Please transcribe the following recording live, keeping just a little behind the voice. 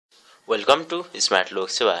Welcome two smart लोक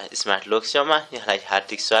सेवा। Smart लोक सेवामा यहाँलाई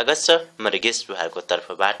हार्दिक स्वागत छ। मेरो गेस्ट विभागको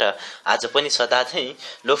तर्फबाट आज पनि सदा चाहिँ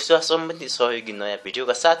लोक सेवा सम्बन्धी सहयोगी नयाँ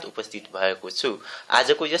भिडियोका साथ उपस्थित भएको छु।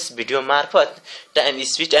 आजको यस भिडियो मार्फत टाइम,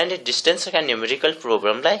 स्पिड एन्ड डिस्टेन्सका न्युमेरिकल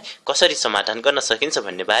प्रोब्लमलाई कसरी समाधान गर्न सकिन्छ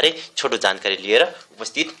भन्ने बारे छोटो जानकारी लिएर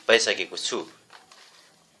उपस्थित भइसकेको छु।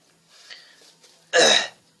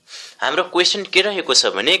 हाम्रो क्वेशन के रहेको छ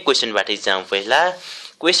भने क्वेशनबाटै जाउँ। पहिला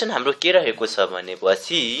क्वेशन हाम्रो के रहेको छ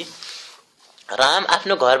भनेपछि राम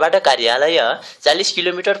आफ्नो घरबाट कार्यालय 40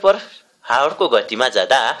 किलोमिटर पर हावरको गतिमा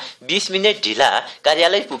जाँदा 20 मिनेट ढिला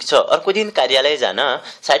कार्यालय पुग्छ। अर्को दिन कार्यालय जान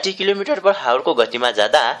 60 किलोमिटर पर हावरको गतिमा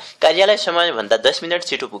जाँदा कार्यालय समयभन्दा 10 मिनेट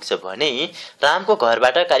छिटो पुग्छ भने रामको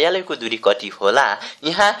घरबाट कार्यालयको दूरी कति होला?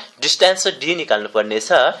 यहाँ डिस्टेन्स डी निकाल्नु पर्ने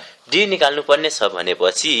छ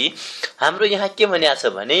भनेपछि हाम्रो यहाँ के भनिएको छ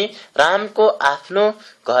भने रामको आफ्नो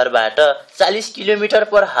घरबाट 40 किलोमिटर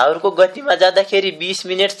पर हावरको गतिमा जाँदाखेरि 20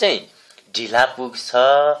 मिनेट चाहिँ ढिला पुग्छ।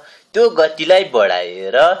 त्यो गतिलाई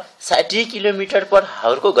बढाएर 60 किलोमिटर पर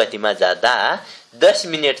हावरको गतिमा जाँदा 10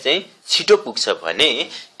 मिनेट चाहिँ छिटो पुग्छ भने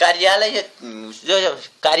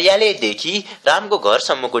कार्यालयदेखि रामको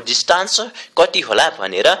घरसम्मको डिस्टेन्स कति होला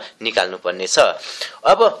भनेर निकाल्नु पर्ने छ।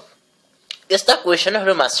 अब यस्ता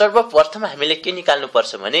क्वेशनहरुमा सर्वप्रथम हामीले के निकाल्नु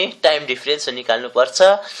पर्छ भने टाइम डिफरेन्स निकाल्नु पर्छ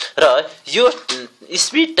र यो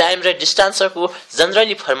स्पिड, टाइम र डिस्टेन्सको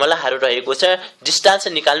जनरली फर्मुलाहरु रहेको छ। डिस्टेन्स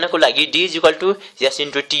निकाल्नको लागि d s *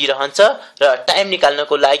 t रहन्छ र टाइम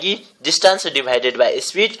निकाल्नको लागि डिस्टेन्स डिभाइडेड बाइ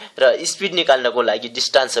स्पिड र स्पिड निकाल्नको लागि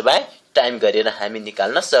डिस्टेन्स बाइ टाइम गरेर हामी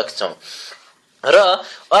निकाल्न सक्छौं। र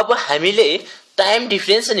अब हामीले टाइम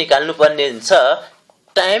डिफरेन्स निकाल्नु पर्ने हुन्छ।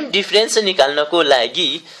 टाइम डिफरेन्स निकाल्नको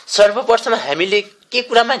लागि सर्वप्रथम हामीले के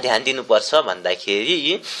कुरामा ध्यान दिनुपर्छ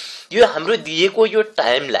भन्दाखेरि यो हाम्रो दिएको यो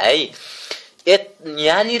टाइमलाई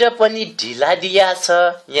यहाँनिर पनि ढिला दिया छ,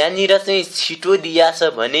 यहाँनिर चाहिँ छिटो दिया छ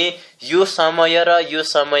भने यो समय र यो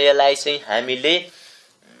समयलाई चाहिँ हामीले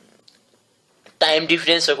टाइम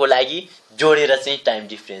डिफरेन्सको लागि जोडेर चाहिँ टाइम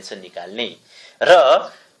डिफरेन्स निकाल्ने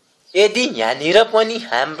र यदि यहाँनिर पनि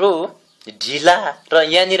हाम्रो ढिला र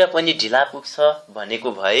यहाँनिर पनि ढिला पुग्छ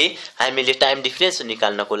भनेको भए हामीले टाइम डिफरेन्स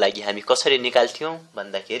निकाल्नको लागि हामी कसरी निकाल्थ्यौं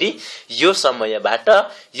भन्दाखेरि यो समयबाट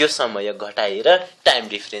यो समय घटाएर टाइम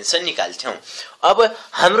डिफरेन्स निकाल्थ्यौं। अब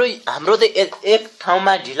हाम्रो त एक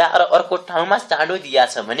ठाउँमा ढिला र अर्को ठाउँमा चाँडो दिया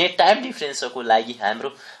छ भने टाइम डिफरेन्सको लागि हाम्रो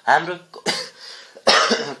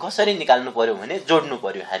कसरी निकाल्नु पर्यो भने जोड्नु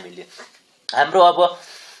पर्यो हामीले। हाम्रो अब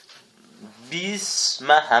 20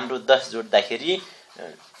 मा हाम्रो 10 जोड्दाखेरि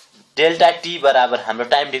डेल्टा टी बराबर हाम्रो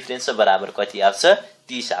टाइम डिफरेन्स बराबर कति आउँछ?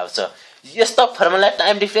 30 आउँछ। यस्तो फर्मुला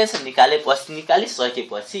टाइम डिफरेन्स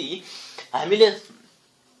निकालिसकेपछि हामीले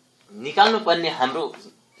निकाल्नु पर्ने हाम्रो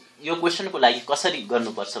यो क्वेशनको लागि कसरी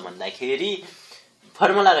गर्नुपर्छ भन्दाखेरि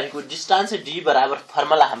फर्मुला रहेको डिस्टेन्स डी बराबर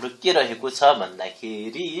फर्मुला हाम्रो के रहेको छ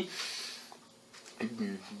भन्दाखेरि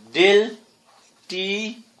डेल टी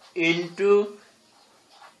इन्टु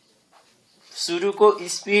सुरुको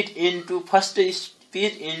speed into first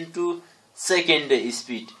speed into second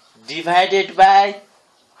speed divided by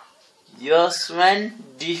s1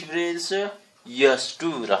 difference s2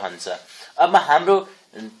 रहन्छ। अब हाम्रो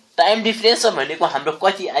टाइम डिफरेन्स भनेको हाम्रो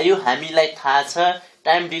कति आयो हामीलाई थाहा छ।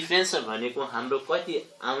 टाइम डिफरेन्स भनेको हाम्रो कति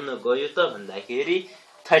आउन गयो त भन्दाखेरि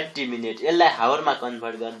 30 मिनेट। यसलाई हावरमा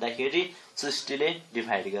कन्भर्ट गर्दाखेरि 60 ले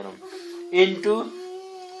डिभाइड गरौँ इन्टु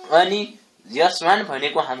अनि s1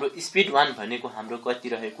 भनेको हाम्रो स्पिड 1 भनेको हाम्रो कति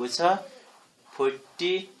रहेको छ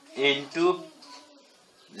 40 इन्टु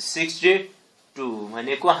 62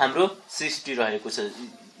 भनेको हाम्रो 60 रहेको छ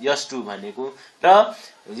s2 भनेको र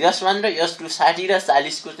s1 र s2 60 र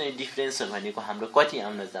 40 को चाहिँ डिफरेन्स भनेको हाम्रो कति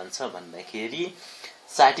आउन जान्छ भन्दाखेरि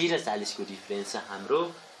 60 र 40 को डिफरेन्स हाम्रो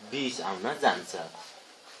 20 आउन जान्छ।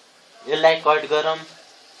 यसलाई कट गरौँ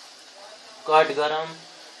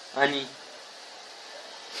अनि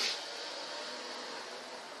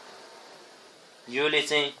योले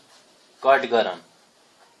चाहिँ कट गरौँ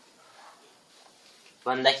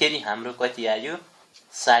भन्दाखेरि हाम्रो कति आयो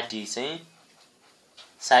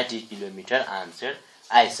 60 किलोमिटर आन्सर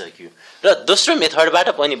आइसक्यो। र दोस्रो मेथडबाट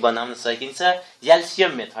पनि बनाउन सकिन्छ,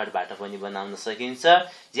 एलसीएम मेथडबाट पनि बनाउन सकिन्छ।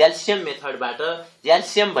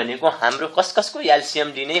 एलसीएम भनेको हाम्रो कसको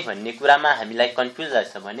एलसीएम दिने भन्ने कुरामा हामीलाई कन्फ्युज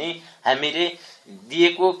छ भने हामीले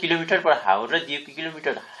दिएको किलोमिटर पर हावर र दिएको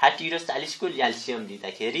किलोमिटर 60 र 40 को एलसीएम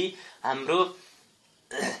दिँदाखेरि हाम्रो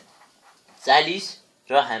 40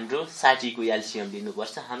 र हाम्रो 60 को एलसीएम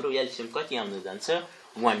दिनुपर्छ। हाम्रो एलसीएम कति आउन जान्छ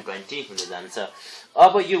 120 हुन जान्छ।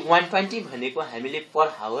 अब यो 120 भनेको हामीले पर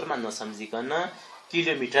हावरमा नसम्झिकन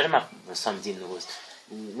किलोमिटरमा सम्झिनुहोस्।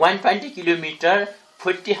 120 किलोमिटर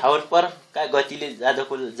 40 हावर पर का गतिले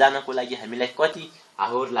जानको लागि हामीलाई कति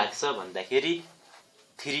हावर लाग्छ भन्दाखेरि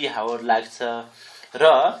 3 हावर लाग्छ र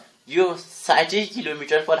यो 60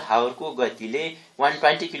 किलोमिटर पर हावरको गतिले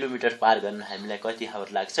 120 किलोमिटर पार गर्न हामीलाई कति हावर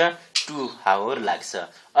लाग्छ 2 हावर लाग्छ।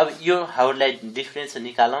 अब यो हावरलाई डिफरेन्स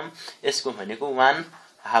निकालौं। यसको भनेको 1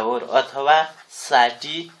 हावर अथवा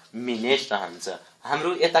 60 मिनेट रहन्छ।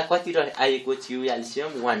 हाम्रो यता कति आएको थियो एलसियम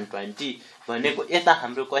 120 भनेको यता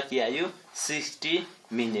हाम्रो कति आयो 60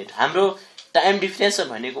 मिनेट। हाम्रो टाइम डिफरेन्स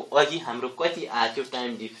भनेको अघि हाम्रो कति आयो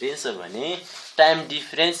टाइम डिफरेन्स भने टाइम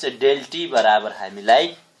डिफरेन्स डेल टी बराबर हामीलाई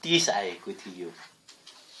 30 आएको थियो।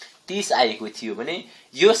 30 आएको थियो भने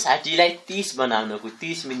यो 60 लाई 30 बनाउनको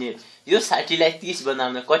 30 मिनेट यो 60 लाई 30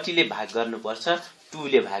 बनाउन कतिले भाग गर्नुपर्छ 2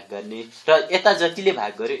 ले भाग गर्ने र यता जतिले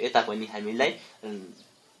भाग गर्यो यता पनि हामीलाई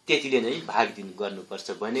त्यतिले नै भाग दिनु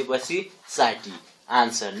गर्नुपर्छ भनेपछि 60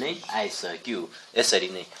 आन्सर नै आइसक्यो। यसरी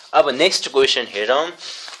नै अब नेक्स्ट क्वेशन हेरौं।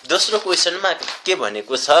 दोस्रो क्वेशनमा के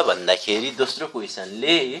भनेको छ भन्दाखेरि दोस्रो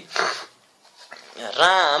क्वेशनले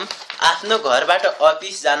राम आफ्नो घरबाट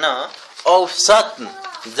अफिस जान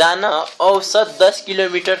औसत 10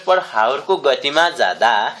 किलोमिटर पर हावरको गतिमा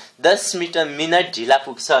जाँदा 10 मिनेट ढिला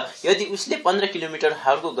पुग्छ। यदि उसले 15 किलोमिटर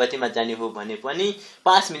हावरको गतिमा जाने हो भने पनि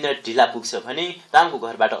 5 मिनेट ढिला पुग्छ भने रामको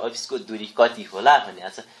घरबाट अफिसको दूरी कति होला भनेको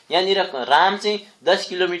छ। यहाँनिर राम चाहिँ 10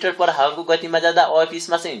 किलोमिटर पर हावरको गतिमा जाँदा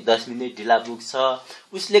अफिसमा चाहिँ 10 मिनेट ढिला पुग्छ।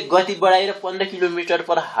 उसले गति बढाएर 15 किलोमिटर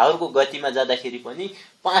पर हावरको गतिमा जाँदाखेरि पनि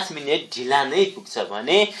 5 मिनेट ढिला नै पुग्छ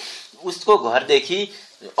भने उसको घरदेखि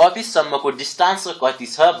अफिससम्मको डिस्टेन्स कति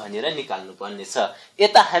छ भनेर निकाल्नु पर्ने छ।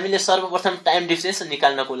 यता हामीले सर्वप्रथम टाइम डिफरेन्स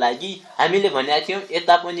निकाल्नको लागि हामीले भनेका थियौं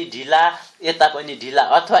यता पनि ढिला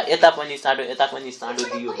अथवा यता पनि साडो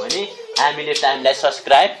दियो भने हामीले टाइमलाई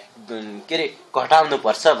सब्स्क्राइब घटाउनु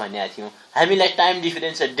पर्छ भनेका थियौं। हामीलाई टाइम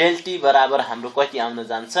डिफरेन्स डेल टी बराबर हाम्रो कति आउन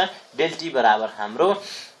जान्छ डेल टी बराबर हाम्रो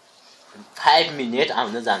 5 मिनेट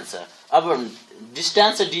आउन जान्छ। अब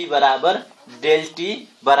डिस्टेन्स डी बराबर डेल टी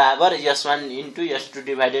बराबर s1 into s2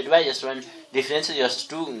 divided by s1 difference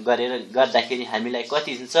s2 गर्दाखेरि हामीलाई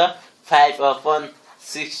कति हुन्छ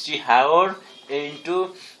 5/60 हावर इन्टु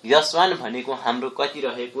s1 भनेको हाम्रो कति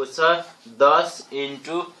रहेको छ 10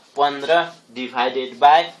 इन्टु 15 डिभाइडेड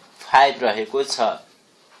बाइ 5 रहेको छ।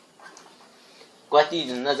 कति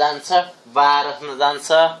हुन जान्छ 12 हुन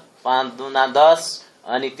जान्छ 5 दुना 10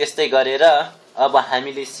 अनि त्यस्तै गरेर अब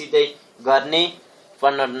हामीले सिधै गर्ने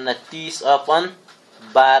 15 दुना 30 अपन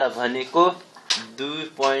 12 भनेको 2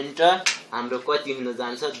 हाम्रो कति हुन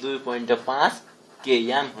जान्छ 2.5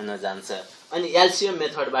 km हुन जान्छ। अनि एलसीएम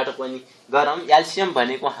मेथडबाट पनि गरौँ। एलसीएम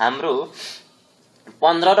भनेको हाम्रो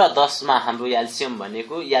 15 र 10 मा हाम्रो एलसीएम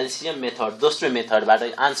भनेको एलसीएम मेथड दोस्रो मेथडबाट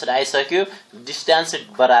आन्सर आइसक्यो। डिस्टेन्स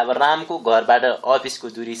बराबर रामको घरबाट अफिसको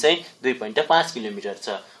दूरी चाहिँ 2.5 किलोमिटर छ।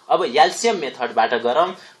 अब एलसीएम मेथडबाट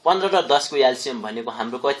गरौँ। 15 र 10 को एलसीएम भनेको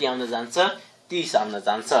हाम्रो कति आउन जान्छ 30 आउन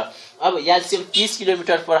जान्छ। अब एलसीएम 30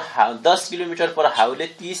 किलोमिटर पर 10 किलोमिटर पर हावरले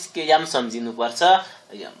 30 km सम्झिनु पर्छ।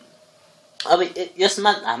 अब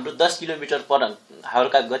यसमा हाम्रो 10 किलोमिटर पर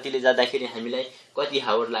हावरका गतिले जाँदाखेरि हामीलाई कति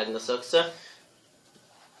हावर लाग्न सक्छ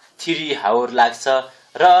 3 हावर लाग्छ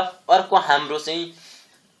र अर्को हाम्रो चाहिँ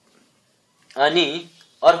अनि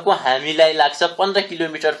अर्को हामीलाई लाग्छ 15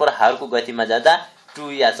 किलोमिटर पर हावरको गतिमा जाँदा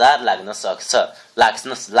 2 या 4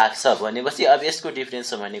 लाग्छ भनेपछि अब यसको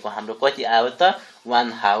डिफरेन्स भनेको हाम्रो कति आयो त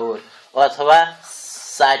 1 हावर अथवा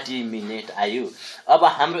 60 मिनेट आयो। अब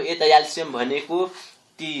हाम्रो यता एलसीएम भनेको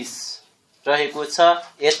 30 रहेको छ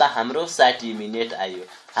यता हाम्रो 60 मिनेट आयो।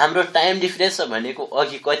 हाम्रो टाइम डिफरेन्स भनेको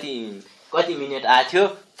अघि कति मिनेट आथ्यो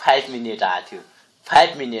 5 मिनेट आथ्यो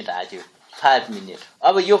 5 मिनेट।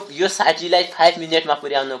 अब यो 60 लाई 5 मिनेटमा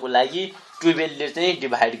पुर्याउनको लागि 12 ले चाहिँ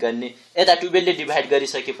डिभाइड गर्ने। यता 12 ले डिभाइड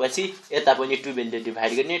गरिसकेपछि यता पनि 12 ले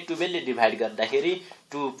डिभाइड गर्ने। 12 ले डिभाइड गर्दाखेरि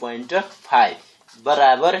 2.5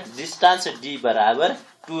 बराबर डिस्टेन्स डी बराबर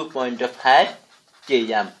 2.5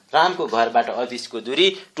 km। रामको घरबाट अफिसको दूरी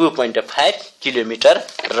 2.5 किलोमिटर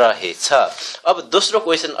रहेछ। अब दोस्रो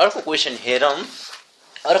क्वेशन अर्को क्वेशन हेरौं।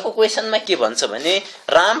 अर्को क्वेशनमा के भन्छ भने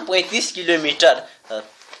राम 35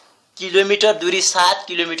 किलोमिटर दूरी 7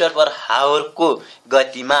 किलोमिटर पर हावरको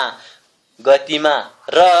गतिमा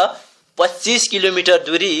र 25 किलोमिटर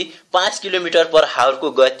दूरी 5 किलोमिटर पर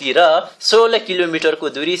हावरको गति र 16 किलोमिटरको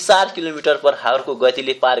दूरी 4 किलोमिटर पर हावरको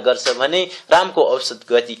गतिले पार गर्छ भने रामको औसत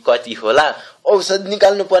गति कति होला। औसत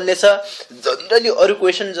निकाल्नु पर्ने छ। जनरली अरु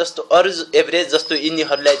क्वेशन जस्तो अरु एभरेज जस्तो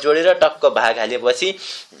यिनीहरुलाई जोडेर टक्क भाग हालेपछि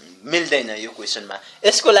मिल्दैन यो क्वेशनमा।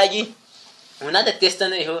 यसको लागि हुन त त्यस्तो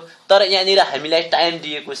नै हो तर यहाँनिर हामीलाई टाइम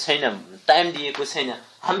दिएको छैन।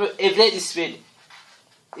 हाम्रो एभरेज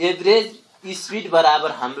स्पीड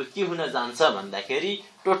बराबर हाम्रो के हुन जान्छ भन्दाखेरि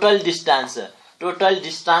total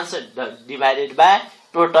distance divided by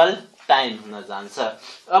total time हुन जान्छ।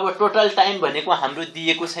 अब टोटल टाइम भनेको हाम्रो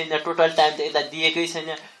दिएको छैन, टोटल टाइम त यता दिएकै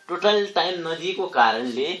छैन। टोटल टाइम नदिएको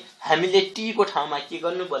कारणले हामीले टी को ठाउँमा के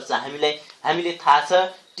गर्नुपर्छ, हामीले थाहा छ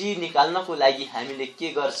टी निकाल्नको लागि हामीले के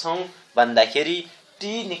गर्छौं भन्दाखेरि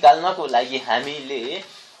टी निकाल्नको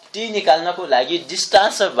लागि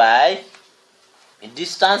डिस्टेन्स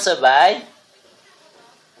बाइ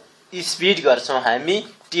स्पिड गर्छौं हामी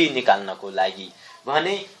टी निकाल्नको लागि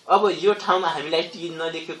भने। अब यो ठाउँमा हामीलाई टी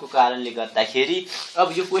नलेखेको कारणले गर्दाखेरि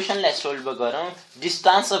अब यो क्वेशनलाई सोल्भ गरौँ।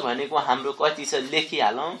 डिस्टेन्स भनेको हाम्रो कति छ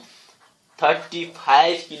लेखिहालौँ,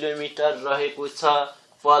 35 किलोमिटर रहेको छ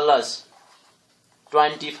प्लस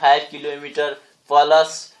 25 किलोमिटर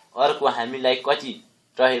प्लस अर्को हामीलाई कति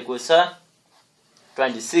रहेको छ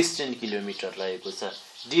 16 किलोमिटर रहेको छ।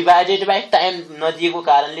 डिभाइडेड बाइ टाइम नदिएको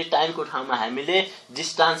कारणले टाइमको ठाउँमा हामीले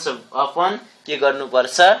डिस्टेन्स अपन के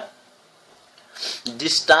गर्नुपर्छ,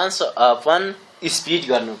 डिस्टेन्स अपन स्पिड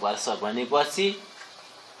गर्नुपर्छ भनेपछि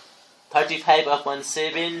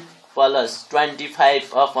 35/7 प्लस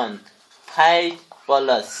 25/5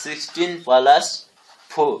 प्लस 16 प्लस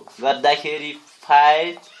 4 गर्दाखेरि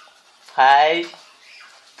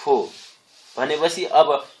 5/4 भनेपछि अब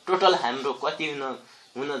टोटल हाम्रो कति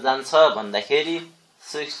हुन जान्छ भन्दाखेरि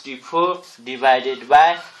 64 डिभाइडेड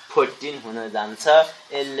बाइ 14 हुन जान्छ।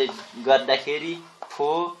 यसले गर्दाखेरि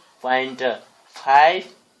 4.5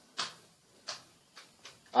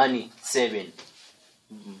 अनि 7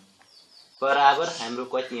 बराबर हाम्रो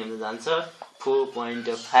कति हुन जान्छ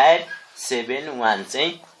 4.571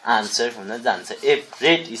 चाहिँ आन्सर हुन जान्छ।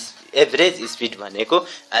 एभरेज स्पिड भनेको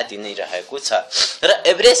आदि नै रहेको छ। र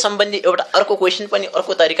एभरेज सम्बन्धी एउटा अर्को क्वेशन पनि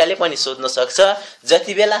अर्को तरिकाले पनि सोध्न सक्छ।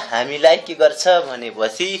 जति बेला हामीलाई के गर्छ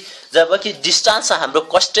भनेपछि जबकि डिस्टेन्स हाम्रो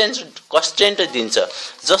कन्स्टेन्ट दिन्छ,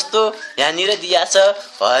 जस्तो यहाँनिर दिया छ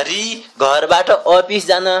हरि घरबाट अफिस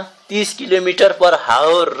जान 30 किलोमिटर पर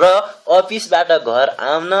हावर र अफिसबाट घर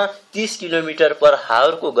आउन 30 किलोमिटर पर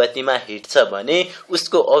हावर को गतिमा हिँड्छ भने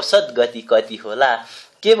उसको औसत गति कति होला।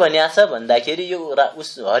 के भनिया छ भन्दाखेरि यो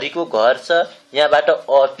उस हरिको घर छ, यहाँबाट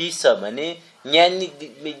अफिस छ भने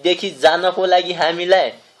यहाँदेखि जानको लागि हामीलाई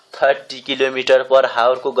 30 किलोमिटर पर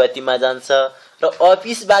हावर को गतिमा जान्छ र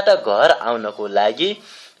अफिसबाट घर आउनको लागि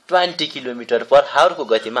 20 किलोमिटर पर हावर को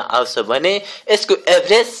गतिमा आउँछ भने यसको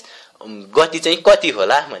एभरेज गति चाहिँ कति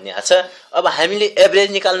होला भनिया छ। अब हामीले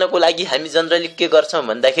एभरेज निकाल्नको लागि हामी जनरली के गर्छौं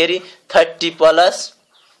भन्दाखेरि 30 प्लस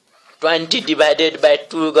 20 डिभाइडेड बाइ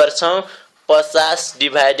 2 गर्छौं। 50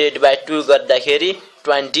 डिभाइडेड बाइ 2 गर्दाखेरि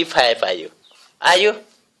 25 आयो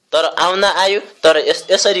तर आउन आयो। तर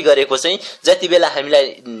यसरी गरेको चाहिँ जति बेला हामीलाई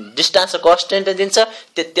डिस्टेन्स कन्स्टेन्ट दिन्छ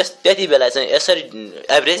त्यति बेला चाहिँ यसरी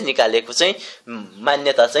एभरेज निकालेको चाहिँ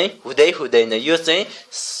मान्यता चाहिँ हुँदैन। यो चाहिँ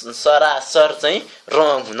सरासर चाहिँ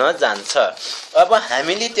रङ हुन जान्छ। अब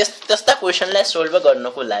हामीले त्यस्ता क्वेशनलाई सोल्भ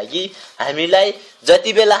गर्नको लागि हामीलाई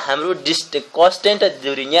जति बेला हाम्रो कन्स्टेन्ट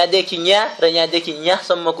दूरी यहाँदेखि यहाँ र यहाँदेखि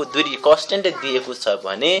यहाँसम्मको दूरी कन्स्टेन्ट दिएको छ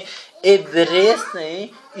भने एभरेज चाहिँ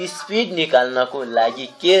स्पिड निकाल्नको लागि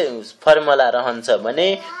के फर्मुला रहन्छ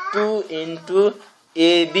भने 2 *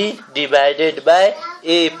 AB divided by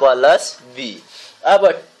A plus B। अब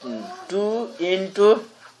 2 *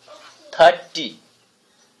 30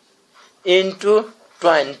 *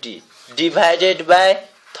 20 divided by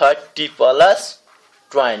 30 plus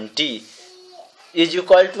 20 is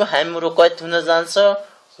equal to हाम्रो कति हुन जान्छ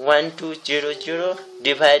 1200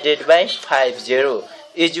 divided by 50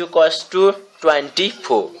 is equals to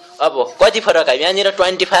 24। अब कति फरक आयो, यहाँनिर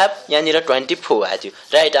 25 यहाँनिर 24 आयो।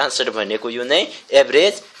 राइट आन्सर भनेको यो नै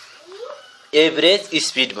एभरेज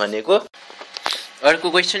स्पिड भनेको। अर्को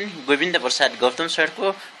क्वेशन गोविन्द प्रसाद गौतम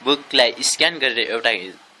सरको बुकलाई स्क्यान गरेर एउटा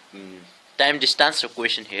टाइम डिस्टेन्स र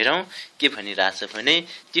क्वेशन हेरौं के भनिरहेछ भने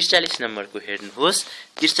 43 नम्बरको हेर्नुहोस्।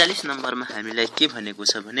 43 नम्बरमा हामीलाई के भनेको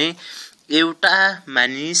छ भने एउटा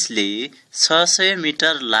मानिसले 600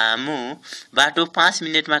 मिटर लामो बाटो 5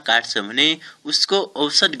 मिनेटमा काट्छ भने उसको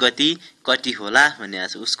औसत गति कति होला भनिएको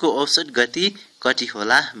छ। उसको औसत गति कति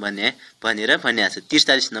होला भनेर भनिएको छ।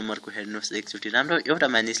 43 नम्बरको हेर्नुहोस् एकचोटि राम्रो।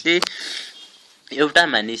 एउटा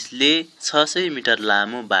मानिसले 600 मिटर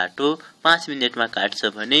लामो बाटो 5 मिनेटमा काट्छ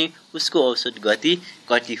भने उसको औसत गति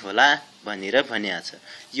कति होला भनेर भनिएको छ।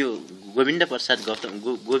 यो गोविन्द प्रसाद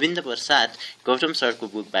गौतम सरको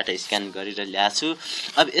बुकबाट स्क्यान गरेर ल्याछु।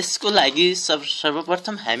 अब यसको लागि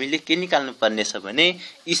सर्वप्रथम हामीले के निकाल्नु पर्ने छ भने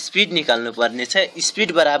स्पिड निकाल्नु पर्ने छ।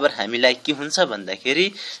 स्पिड बराबर हामीलाई के हुन्छ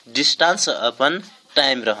भन्दाखेरि डिस्टेन्स अपन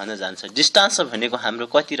टाइम रहन जान्छ। डिस्टेन्स भनेको हाम्रो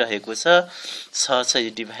कति रहेको छ 600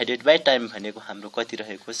 डिभाइडेड बाइ टाइम भनेको हाम्रो कति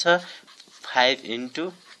रहेको छ 5 *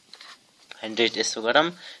 100 यसो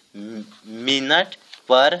गरौँ मिनेट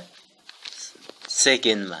पर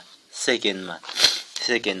सेकेन्डमा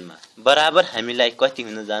सेकेन्डमा बराबर हामीलाई कति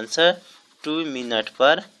हुन जान्छ 2 मिनेट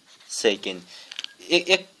पर सेकेन्ड।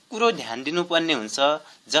 एक कुरो ध्यान दिनुपर्ने हुन्छ,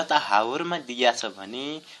 जता हावरमा दिया छ भने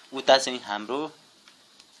उता चाहिँ हाम्रो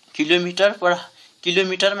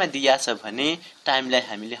किलोमिटरमा दिया छ भने टाइमलाई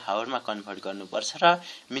हामीले हावरमा कन्भर्ट गर्नुपर्छ र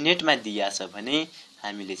मिनेटमा दिया छ भने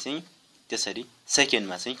हामीले चाहिँ त्यसरी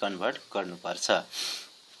सेकेन्डमा चाहिँ कन्भर्ट गर्नुपर्छ।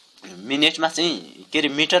 मिनेटमा चाहिँ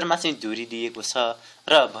मिटरमा चाहिँ दूरी दिएको छ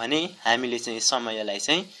र भने हामीले चाहिँ समयलाई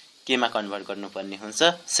चाहिँ केमा कन्भर्ट गर्नुपर्ने हुन्छ,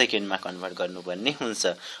 सेकेन्डमा कन्भर्ट गर्नुपर्ने हुन्छ।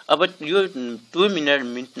 अब यो 2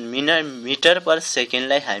 मिटर पर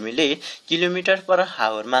सेकेन्डलाई हामीले किलोमिटर पर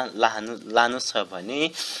हावरमा लानु छ भने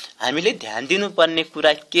हामीले ध्यान दिनुपर्ने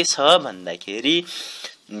कुरा के छ भन्दाखेरि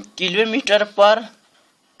किलोमिटर पर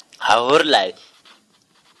हावरलाई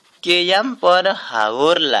केएम पर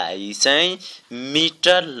हावरलाई चाहिँ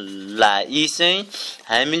मिटरलाई चाहिँ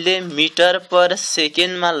हामीले मिटर पर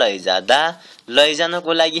सेकेन्डमा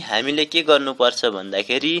लैजानको लागि हामीले के गर्नुपर्छ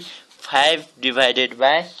भन्दाखेरि 5 डिभाइडेड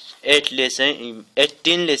बाइ 8 ले चाहिँ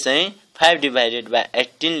 18 ले चाहिँ 5 डिभाइडेड बाइ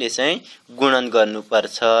 18 ले चाहिँ गुणन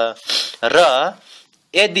गर्नुपर्छ र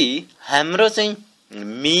यदि हाम्रो चाहिँ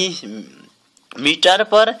metre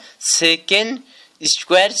per second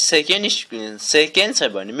square second छ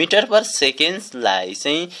भने मिटर पर सेकेन्डलाई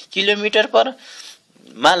चाहिँ किलोमिटर पर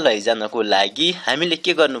मा लैजानको लागि हामीले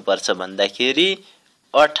के गर्नुपर्छ भन्दाखेरि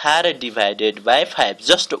 18 डिभाइडेड बाइ 5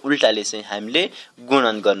 जस्ट उल्टाले चाहिँ हामीले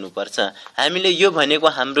गुणन गर्नुपर्छ। हामीले यो भनेको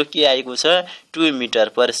हाम्रो के आएको छ 2 मिटर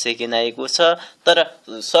पर सेकेन्ड आएको छ, तर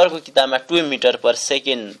सरको किताबमा 2 मिटर पर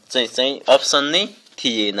सेकेन्ड चाहिँ अप्सन नै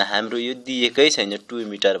थिएन, हाम्रो यो दिएकै छैन 2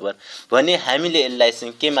 मिटर पर भने हामीले यसलाई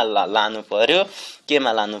चाहिँ केमा लानु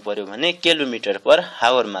पर्यो भने किलोमिटर पर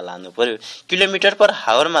हावरमा लानु पर्यो। किलोमिटर पर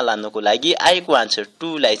हावरमा लानुको लागि आएको आन्सर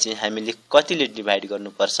 2 लाई चाहिँ हामीले कतिले डिभाइड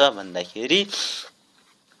गर्नुपर्छ भन्दाखेरि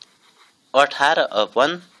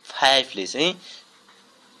 18/5 ले चाहिँ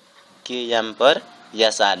केएम पर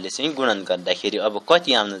एसआर ले चाहिँ गुणन गर्दाखेरि अब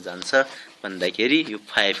कति आउन जान्छ भन्दाखेरि यो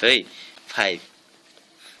 5 है 5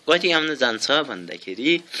 कति आउन जान्छ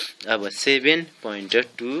भन्दाखेरि अब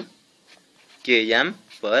 7.2 केएम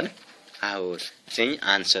पर आवर चाहिँ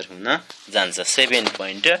आन्सर हुन जान्छ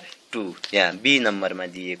 7.2। यहाँ बी नम्बरमा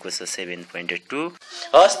दिएको छ 7.2।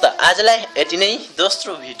 हस् त आजलाई यति नै।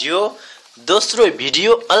 दोस्रो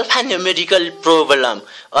भिडियो अल्फा न्युमेरिकल प्रोब्लम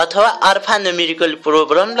अथवा अल्फा न्युमेरिकल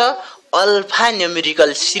प्रोब्लम र अल्फा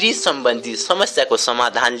न्युमेरिकल सिरिज सम्बन्धी समस्याको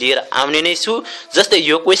समाधान लिएर आउने नै छु। जस्तै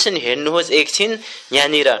यो क्वेशन हेर्नुहोस् एकछिन,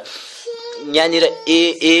 यहाँनिर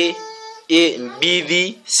A B B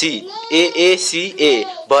C A C ए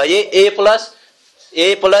भए ए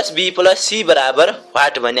प्लस बी प्लस सी बराबर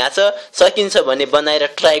व्हाट भनिएको छ। सकिन्छ भने बनाएर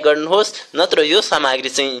ट्राई गर्नुहोस्, नत्र यो सामग्री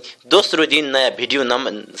चाहिँ दोस्रो दिन नयाँ भिडियो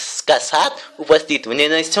का साथ उपस्थित हुने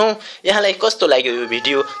नै छौँ। यहाँलाई कस्तो लाग्यो यो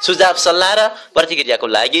भिडियो? सुझाव सल्लाह र प्रतिक्रियाको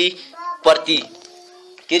लागि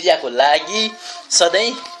सधैँ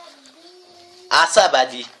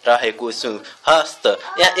आशावादी रहेको छु। हस्त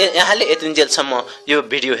यहाँले यतिन्जेलसम्म यो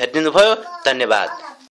भिडियो हेरिदिनु भयो, धन्यवाद।